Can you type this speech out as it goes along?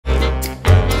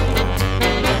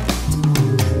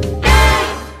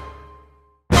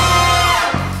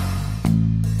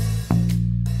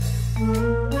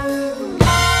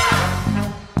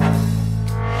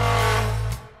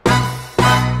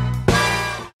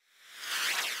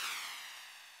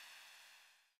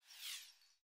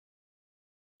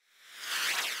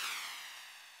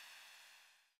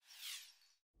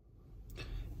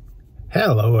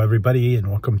Hello everybody, and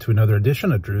welcome to another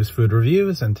edition of Drew's Food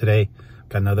Reviews. And today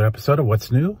got another episode of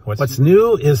What's New. What's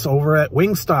new is over at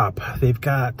Wingstop. They've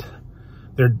got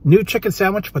their new chicken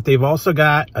sandwich, but they've also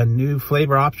got a new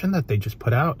flavor option that they just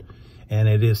put out, and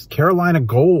it is Carolina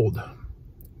Gold.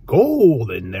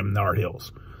 Gold in them Nar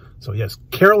Hills. So yes,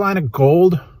 Carolina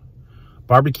Gold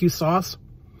barbecue sauce,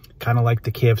 kind of like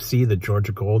the KFC, the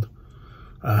Georgia Gold.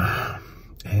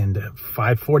 And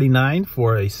 $5.49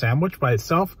 for a sandwich by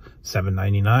itself,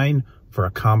 $7.99 for a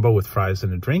combo with fries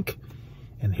and a drink.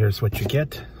 And here's what you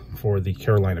get for the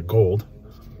Carolina Gold.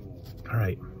 All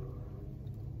right.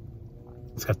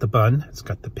 It's got the bun, it's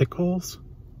got the pickles,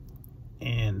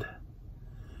 and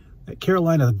that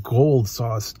Carolina Gold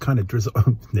sauce kind of drizzle.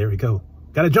 Oh, there we go.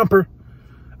 Got a jumper.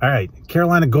 All right,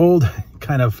 Carolina Gold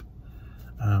kind of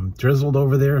drizzled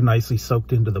over there, nicely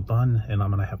soaked into the bun, and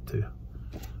I'm gonna have to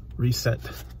reset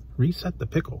the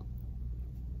pickle.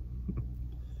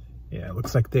 Yeah, it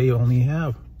looks like they only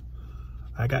have,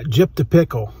 I got gypped a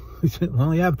pickle. We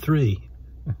only have 3.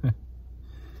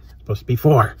 Supposed to be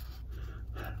 4.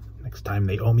 Next time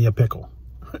they owe me a pickle.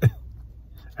 All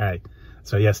right,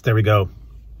 so yes, there we go.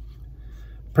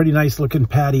 Pretty nice looking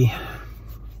patty.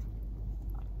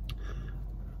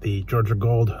 The Georgia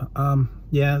Gold.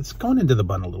 Yeah, it's going into the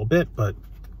bun a little bit, but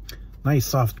nice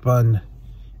soft bun.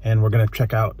 And we're gonna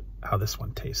check out how this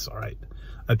one tastes. All right,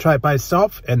 I'll try it by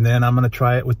itself, and then I'm gonna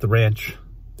try it with the ranch.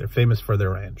 They're famous for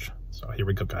their ranch. So here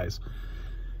we go, guys.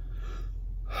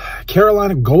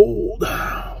 Carolina Gold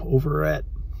over at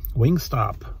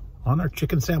Wingstop on our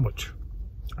chicken sandwich.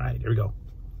 All right, here we go.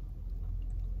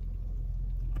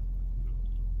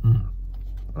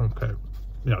 Okay,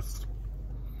 yes.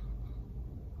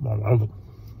 Wow.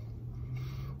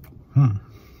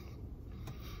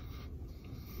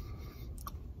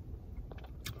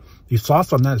 The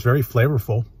sauce on that is very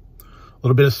flavorful. A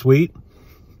little bit of sweet.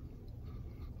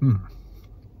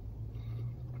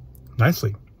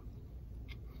 Nicely.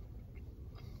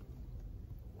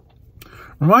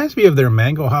 Reminds me of their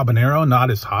mango habanero, not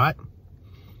as hot.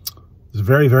 It's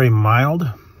very, very mild.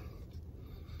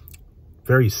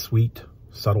 Very sweet,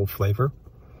 subtle flavor.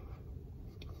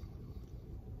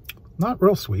 Not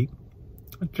real sweet.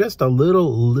 Just a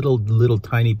little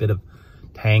tiny bit of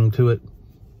tang to it.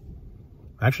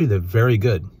 Actually, they're very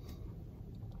good.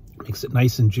 Makes it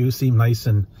nice and juicy, nice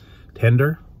and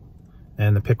tender.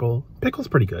 And the pickle's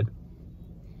pretty good.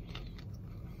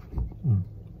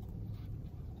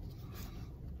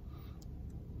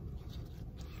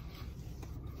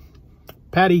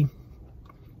 Patty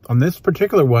on this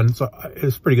particular one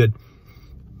is pretty good.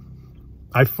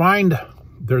 I find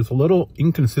there's a little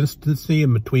inconsistency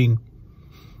in between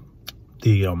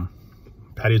the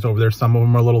patties over there. Some of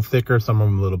them are a little thicker, some of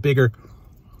them a little bigger.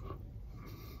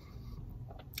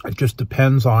 It just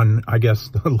depends on, I guess,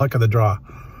 the luck of the draw.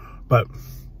 But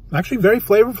actually very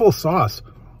flavorful sauce.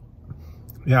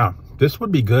 Yeah, this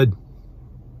would be good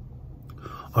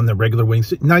on the regular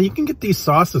wings. Now, you can get these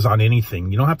sauces on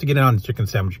anything. You don't have to get it on the chicken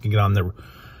sandwich. You can get it on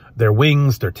their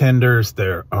wings, their tenders,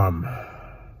 their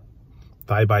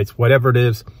thigh bites, whatever it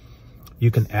is.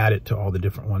 You can add it to all the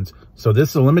different ones. So this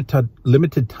is a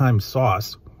limited time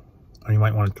sauce. You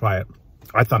might want to try it.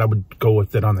 I thought I would go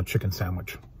with it on the chicken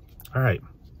sandwich. All right.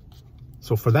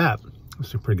 So for that,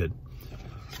 this is pretty good.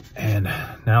 And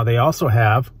now they also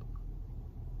have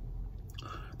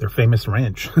their famous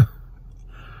ranch.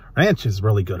 Ranch is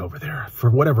really good over there for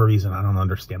whatever reason. I don't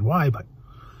understand why, but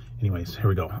anyways, here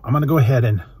we go. I'm going to go ahead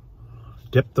and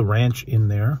dip the ranch in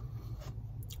there.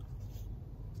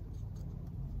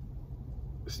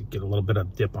 Just get a little bit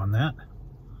of dip on that.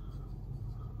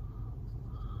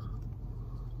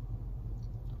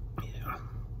 Yeah.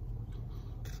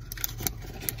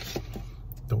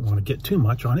 Don't want to get too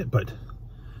much on it, but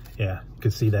yeah, you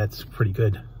can see that's pretty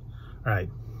good. All right.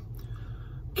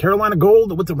 Carolina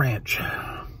Gold with the ranch.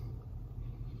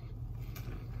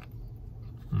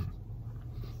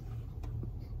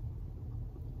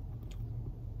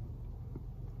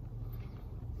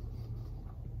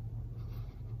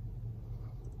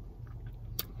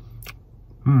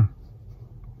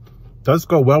 Does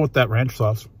go well with that ranch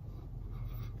sauce.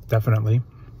 Definitely.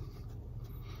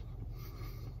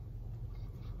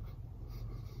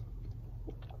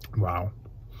 Wow.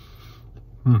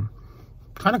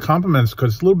 Kind of compliments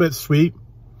because it's a little bit sweet.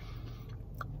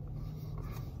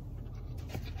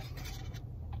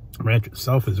 Ranch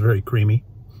itself is very creamy.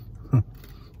 There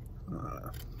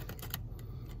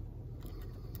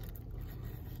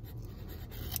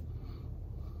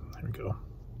we go.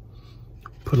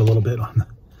 Put a little bit on the,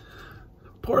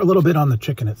 pour a little bit on the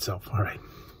chicken itself. All right.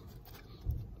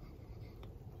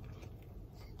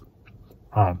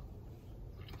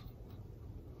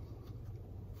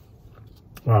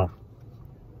 Wow.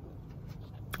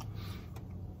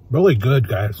 Really good,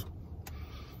 guys.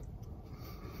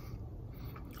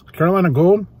 Carolina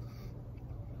Gold,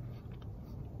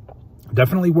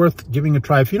 definitely worth giving a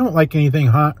try. If you don't like anything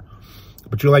hot,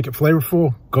 but you like it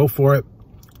flavorful, go for it.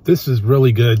 This is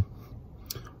really good.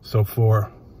 So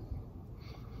for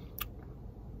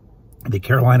the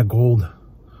Carolina Gold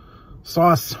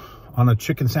sauce on a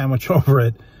chicken sandwich over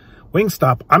at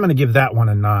Wingstop, I'm going to give that one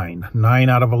a 9. 9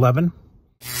 out of 11.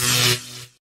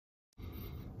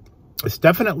 It's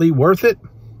definitely worth it.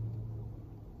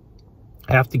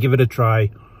 I have to give it a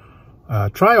try.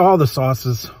 Try all the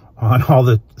sauces on all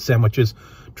the sandwiches.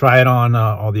 Try it on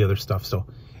all the other stuff. So,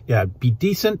 yeah, be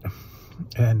decent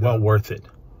and well worth it.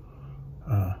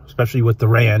 Especially with the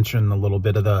ranch and a little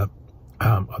bit of the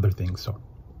other things. So,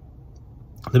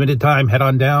 limited time, head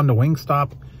on down to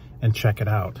Wingstop and check it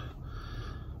out.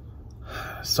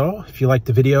 So, if you liked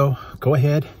the video, go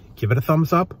ahead, give it a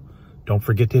thumbs up. Don't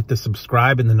forget to hit the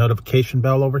subscribe and the notification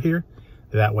bell over here.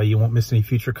 That way you won't miss any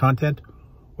future content.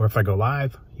 Or if I go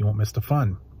live, you won't miss the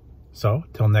fun. So,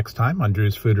 till next time on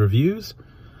Drew's Food Reviews,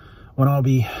 when I'll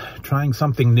be trying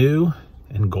something new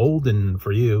and golden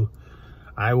for you,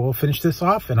 I will finish this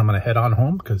off and I'm going to head on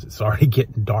home because it's already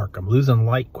getting dark. I'm losing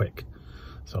light quick.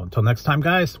 So, until next time,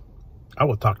 guys, I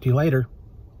will talk to you later.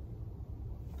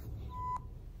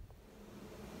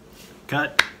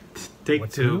 Cut.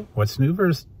 Take two. What's new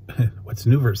verse? What's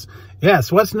new verse?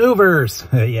 Yes, what's new verse?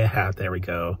 Yeah, there we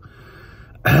go.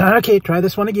 Okay, try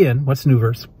this one again. What's new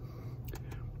verse?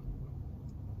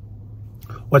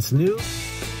 What's new?